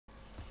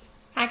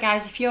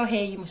guys, if you're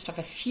here, you must have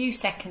a few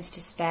seconds to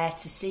spare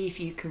to see if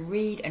you can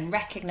read and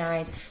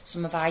recognise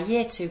some of our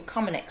Year 2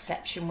 common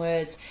exception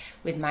words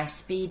with my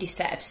Speedy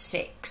set of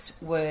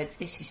 6 words.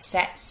 This is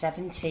set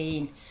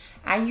 17.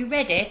 Are you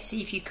ready to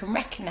see if you can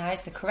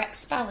recognise the correct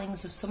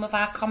spellings of some of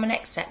our common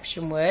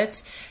exception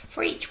words?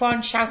 For each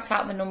one, shout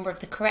out the number of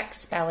the correct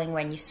spelling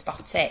when you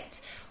spot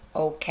it.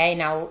 Okay,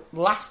 now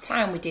last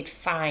time we did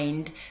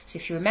find, so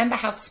if you remember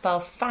how to spell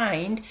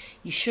find,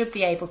 you should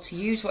be able to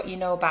use what you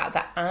know about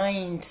the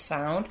 "ind"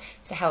 sound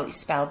to help you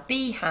spell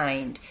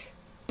behind.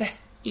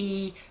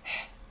 B-E-H-I-N-D,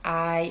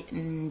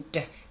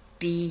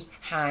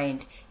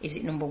 behind. Is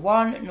it number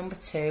 1, number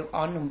 2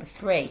 or number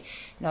 3?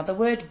 Now the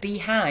word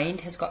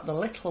behind has got the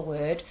little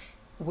word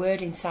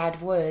inside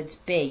of words,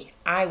 be.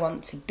 I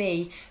want to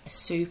be a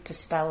super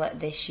speller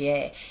this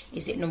year.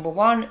 Is it number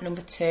 1,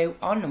 number 2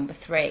 or number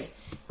 3?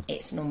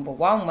 It's number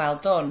 1, well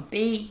done.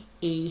 B-E-H-I-N-D.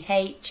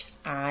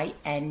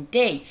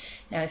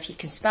 Now if you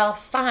can spell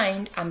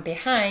find and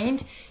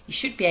behind, you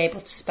should be able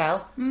to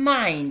spell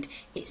mind.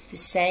 It's the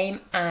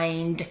same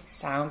 "ind"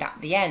 sound at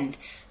the end.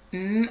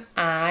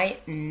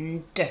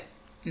 M-I-N-D.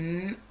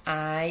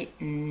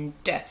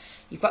 M-I-N-D.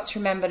 You've got to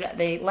remember that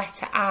the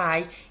letter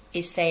I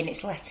is saying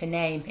its letter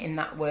name in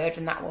that word,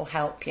 and that will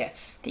help you.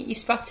 Think you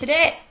spotted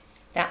it?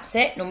 That's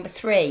it, number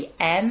 3,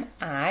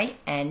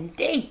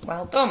 M-I-N-D.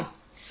 Well done.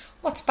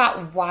 What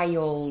about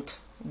wild?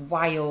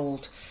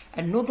 Wild.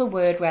 Another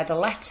word where the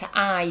letter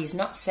I is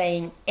not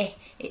saying I,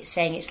 it's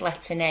saying its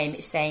letter name,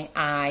 it's saying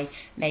I.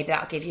 Maybe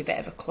that'll give you a bit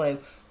of a clue.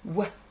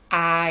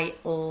 W-I-L-D.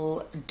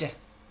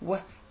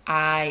 W-I-L-D.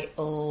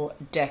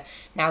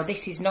 Now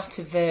this is not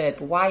a verb.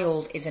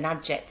 Wild is an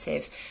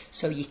adjective,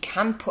 so you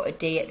can put a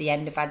D at the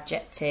end of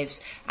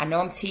adjectives. I know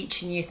I'm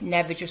teaching you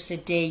never just a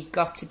D,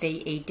 got to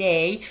be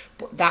ed,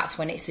 but that's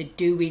when it's a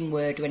doing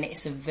word, when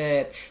it's a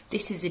verb.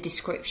 This is a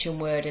description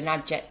word, an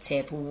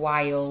adjective,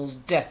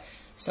 wild.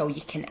 So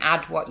you can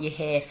add what you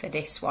hear for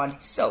this one.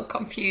 It's so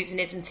confusing,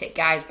 isn't it,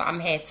 guys? But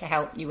I'm here to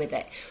help you with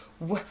it.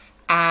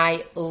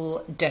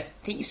 W-I-L-D.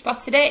 Think you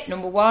spotted it?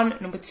 Number 1,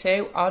 number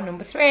 2 or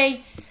number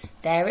 3?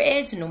 There it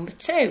is, number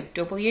 2,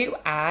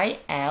 W-I-L-D.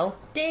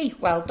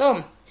 Well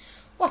done.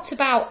 What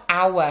about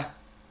hour?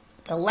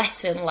 The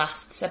lesson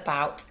lasts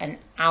about an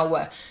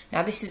hour.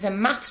 Now this is a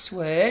maths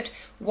word.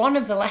 One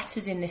of the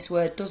letters in this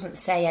word doesn't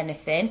say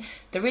anything.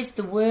 There is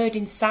the word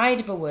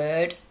inside of a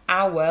word,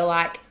 hour,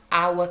 like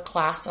our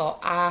class or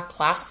our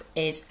class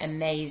is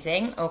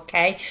amazing,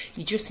 okay?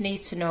 You just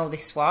need to know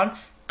this one,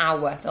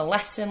 hour. The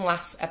lesson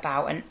lasts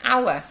about an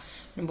hour.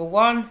 Number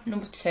 1,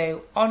 number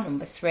 2 or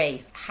number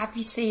 3. Have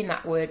you seen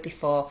that word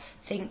before?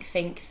 Think,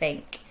 think,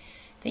 think.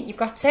 Think you've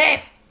got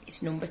it?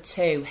 It's number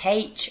 2,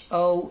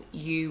 H-O-U-R.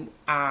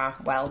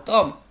 Well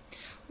done.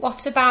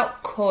 What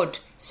about could?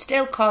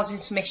 Still causing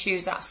some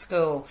issues at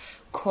school.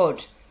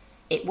 Could.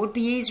 It would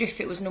be easier if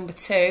it was number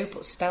 2,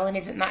 but spelling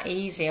isn't that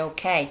easy,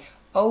 okay?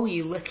 Oh,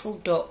 you little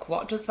duck.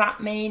 What does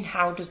that mean?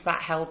 How does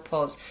that help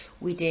us?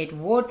 We did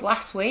would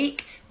last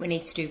week. We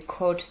need to do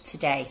could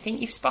today. Think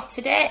you've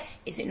spotted it?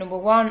 Is it number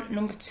 1,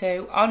 number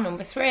 2 or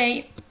number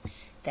 3?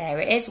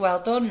 There it is. Well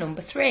done.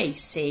 Number 3.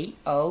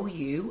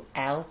 C-O-U-L-D.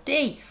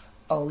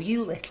 Oh,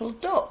 you little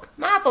duck.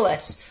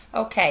 Marvellous.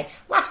 Okay,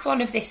 last one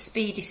of this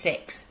Speedy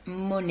 6.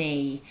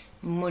 Money.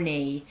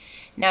 Money.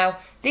 Now,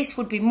 this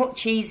would be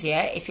much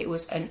easier if it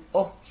was an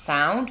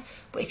sound.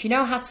 But if you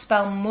know how to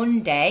spell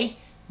Monday,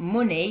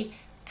 money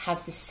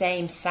has the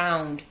same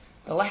sound.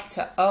 The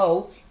letter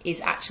O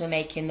is actually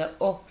making the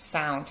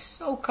sound.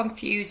 So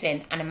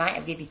confusing, and I might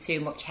have given you too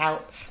much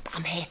help, but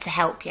I'm here to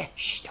help you.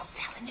 Shh, don't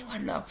tell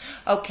anyone though.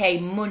 Okay,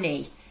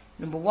 money.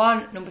 Number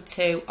 1, number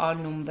 2 or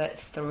number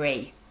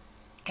 3.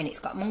 And it's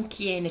got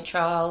monkey in a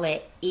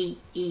trolley,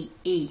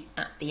 E-E-E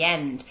at the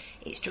end.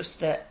 It's just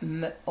the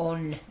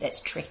M-un that's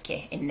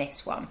tricky in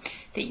this one.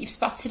 Think you've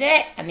spotted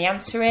it? And the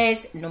answer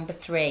is number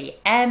 3,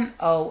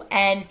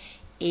 M-O-N-E-Y.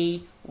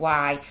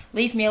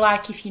 Leave me a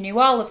like if you knew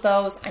all of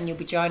those, and you'll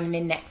be joining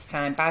in next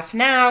time. Bye for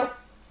now.